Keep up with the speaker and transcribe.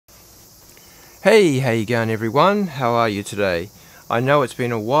Hey, how you going everyone? How are you today? I know it's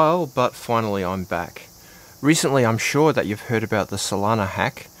been a while, but finally I'm back. Recently I'm sure that you've heard about the Solana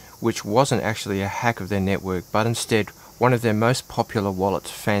hack, which wasn't actually a hack of their network, but instead one of their most popular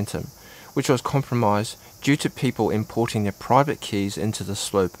wallets, Phantom, which was compromised due to people importing their private keys into the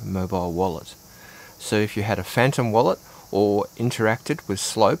Slope mobile wallet. So if you had a Phantom wallet or interacted with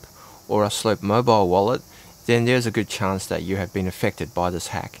Slope or a Slope mobile wallet, then there's a good chance that you have been affected by this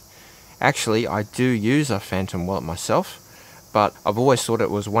hack. Actually, I do use a Phantom wallet myself, but I've always thought it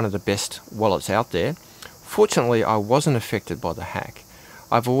was one of the best wallets out there. Fortunately, I wasn't affected by the hack.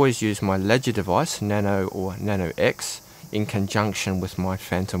 I've always used my Ledger device, Nano or Nano X, in conjunction with my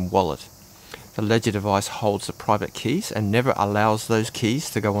Phantom wallet. The Ledger device holds the private keys and never allows those keys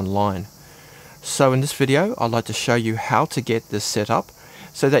to go online. So in this video, I'd like to show you how to get this set up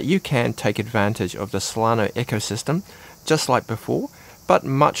so that you can take advantage of the Solana ecosystem just like before, but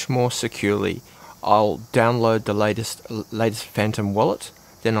much more securely. I'll download the latest Phantom wallet,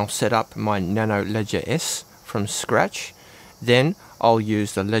 then I'll set up my Nano Ledger S from scratch, then I'll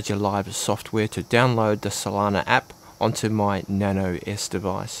use the LedgerLive software to download the Solana app onto my Nano S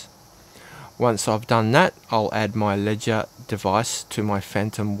device. Once I've done that, I'll add my Ledger device to my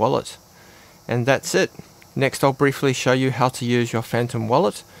Phantom wallet. And that's it. Next I'll briefly show you how to use your Phantom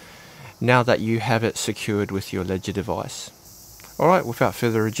wallet now that you have it secured with your Ledger device. Alright, without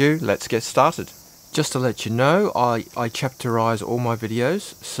further ado, let's get started. Just to let you know, I chapterize all my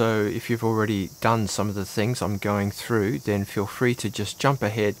videos, so if you've already done some of the things I'm going through, then feel free to just jump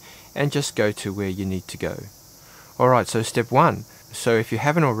ahead and just go to where you need to go. Alright, so step 1. So if you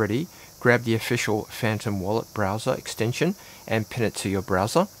haven't already, grab the official Phantom wallet browser extension and pin it to your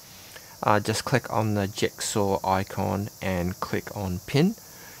browser. Just click on the jigsaw icon and click on pin.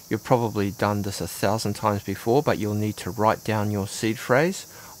 You've probably done this 1,000 times before, but you'll need to write down your seed phrase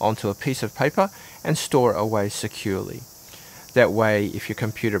onto a piece of paper and store it away securely. That way, if your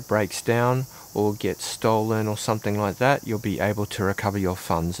computer breaks down or gets stolen or something like that, you'll be able to recover your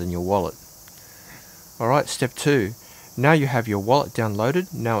funds in your wallet. Alright, step 2. Now you have your wallet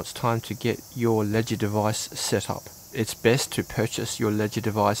downloaded, now it's time to get your Ledger device set up. It's best to purchase your Ledger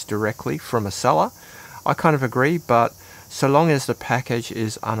device directly from a seller. I kind of agree, but so long as the package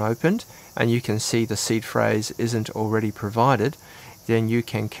is unopened and you can see the seed phrase isn't already provided, then you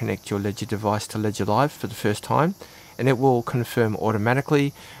can connect your Ledger device to LedgerLive for the first time and it will confirm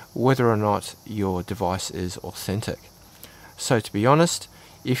automatically whether or not your device is authentic. So to be honest,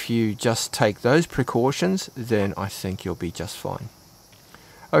 if you just take those precautions, then I think you'll be just fine.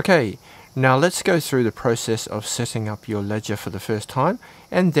 Okay, now let's go through the process of setting up your Ledger for the first time,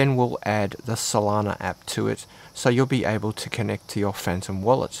 and then we'll add the Solana app to it so you'll be able to connect to your Phantom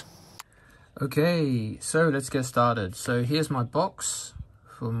wallet. Okay, so let's get started. So here's my box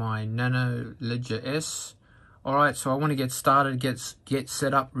for my Nano Ledger S. Alright, so I want to get started, get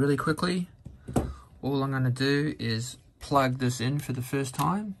set up really quickly. All I'm going to do is plug this in for the first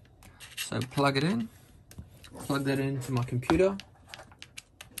time. So plug it in, plug that into my computer.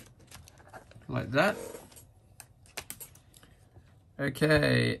 Like that.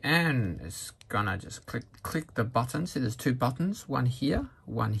 Okay, and it's gonna just click the button. See, there's two buttons, one here,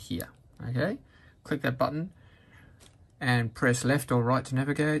 one here. Okay, click that button and press left or right to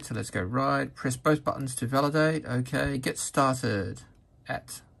navigate. So let's go right, press both buttons to validate. Okay, get started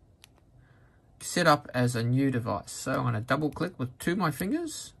at set up as a new device. So I'm gonna double click with my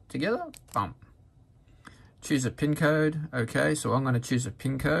fingers together, bump. Choose a pin code. Okay, so I'm gonna choose a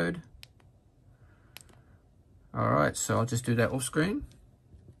pin code. Alright, so I'll just do that off screen.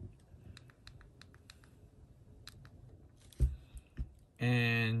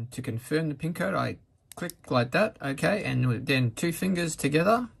 And to confirm the pin code, I click like that, okay, and then two fingers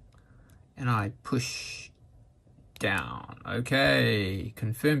together, and I push down, okay,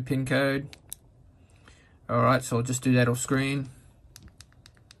 confirm pin code. Alright, so I'll just do that off screen.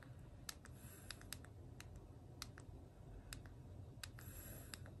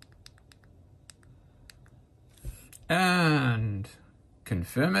 And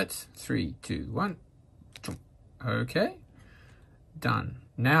confirm it. 3, 2, 1. Okay, done.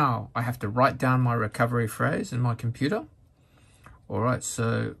 Now I have to write down my recovery phrase in my computer. Alright,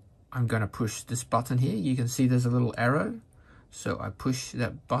 so I'm going to push this button here. You can see there's a little arrow. So I push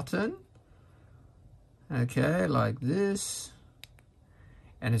that button. Okay, like this.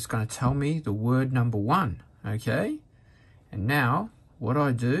 And it's going to tell me the word number 1. Okay, and now what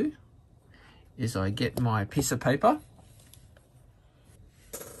I do is I get my piece of paper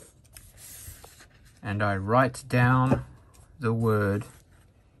and I write down the word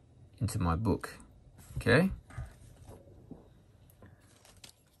into my book. Okay,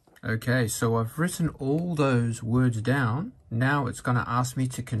 Okay, so I've written all those words down. Now it's going to ask me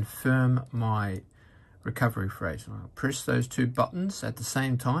to confirm my recovery phrase. I'll press those two buttons at the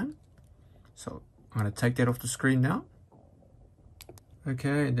same time. So I'm going to take that off the screen now.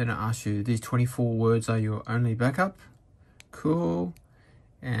 Okay, and then it asks you, these 24 words are your only backup. Cool.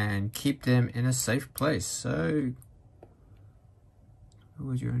 And keep them in a safe place. So, what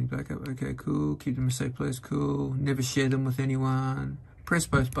was your only backup? Okay, cool. Keep them in a safe place. Cool. Never share them with anyone. Press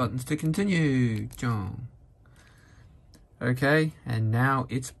both buttons to continue. John. Okay, and now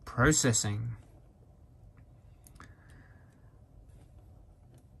it's processing.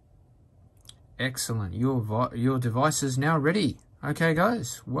 Excellent. Your device is now ready. Okay,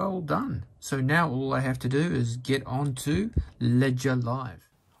 guys, well done. So now all I have to do is get on to LedgerLive.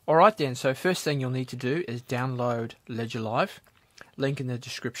 Alright then, so first thing you'll need to do is download LedgerLive. Link in the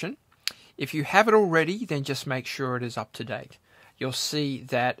description. If you have it already, then just make sure it is up to date. You'll see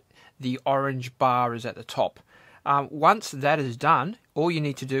that the orange bar is at the top. Once that is done, all you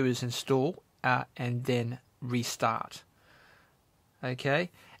need to do is install and then restart. Okay,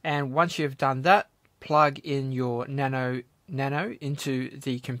 and once you've done that, plug in your Nano into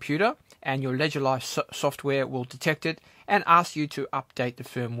the computer, and your LedgerLive software will detect it and ask you to update the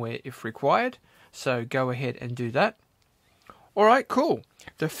firmware if required. So go ahead and do that. Alright, cool.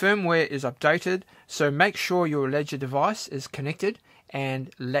 The firmware is updated, so make sure your Ledger device is connected, and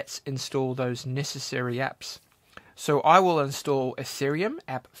let's install those necessary apps. So I will install Ethereum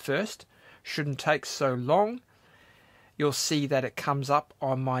app first. Shouldn't take so long. You'll see that it comes up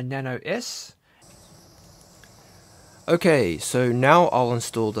on my Nano S. Okay, so now I'll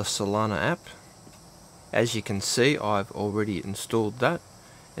install the Solana app. As you can see, I've already installed that.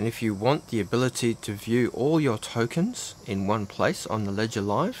 And if you want the ability to view all your tokens in one place on the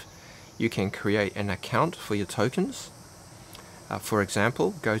LedgerLive, you can create an account for your tokens. For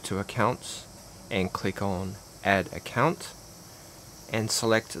example, go to Accounts and click on Add Account and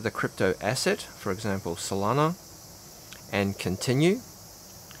select the crypto asset, for example Solana, and continue.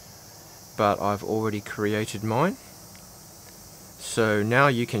 But I've already created mine. So now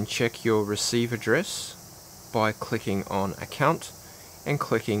you can check your receive address by clicking on Account and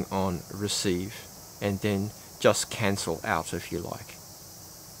clicking on Receive, and then just cancel out if you like.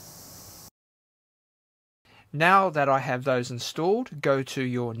 Now that I have those installed, go to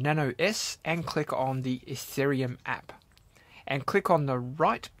your Nano S and click on the Ethereum app. And click on the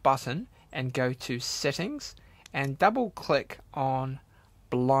right button and go to Settings and double click on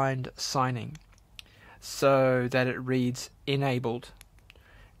Blind Signing so that it reads Enabled.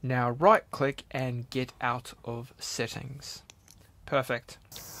 Now right click and get out of Settings. Perfect.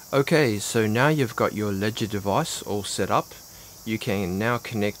 Okay, so now you've got your Ledger device all set up. You can now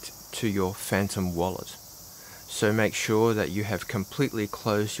connect to your Phantom wallet. So make sure that you have completely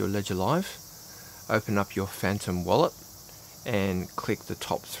closed your LedgerLive. Open up your Phantom wallet and click the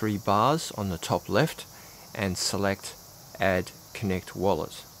top three bars on the top left and select Add Connect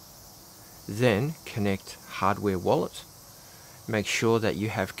Wallet. Then connect Hardware Wallet. Make sure that you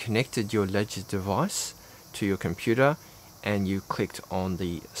have connected your Ledger device to your computer and you clicked on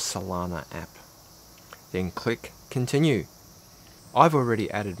the Solana app. Then click Continue. I've already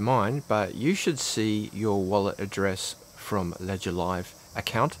added mine, but you should see your wallet address from LedgerLive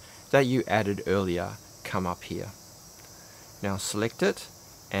account that you added earlier come up here. Now select it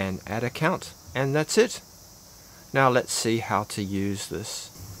and add account, and that's it. Now let's see how to use this.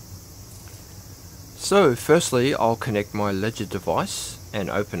 So firstly, I'll connect my Ledger device and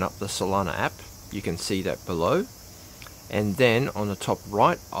open up the Solana app. You can see that below. And then on the top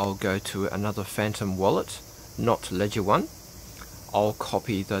right, I'll go to another Phantom wallet, not Ledger one. I'll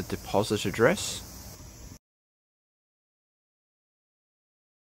copy the deposit address.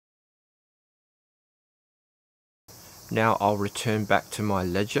 Now I'll return back to my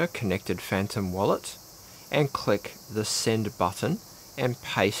Ledger connected Phantom wallet and click the send button and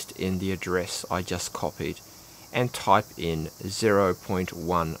paste in the address I just copied and type in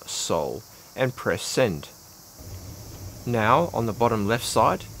 0.1 Sol and press send. Now on the bottom left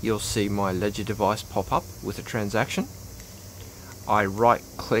side you'll see my Ledger device pop up with a transaction. I right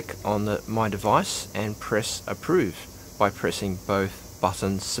click on my device and press approve by pressing both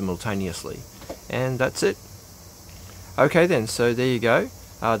buttons simultaneously, and that's it. Okay then, so there you go.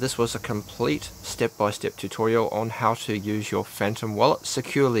 This was a complete step-by-step tutorial on how to use your Phantom wallet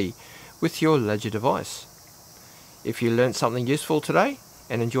securely with your Ledger device. If you learned something useful today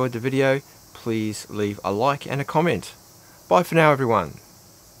and enjoyed the video, please leave a like and a comment. Bye for now everyone.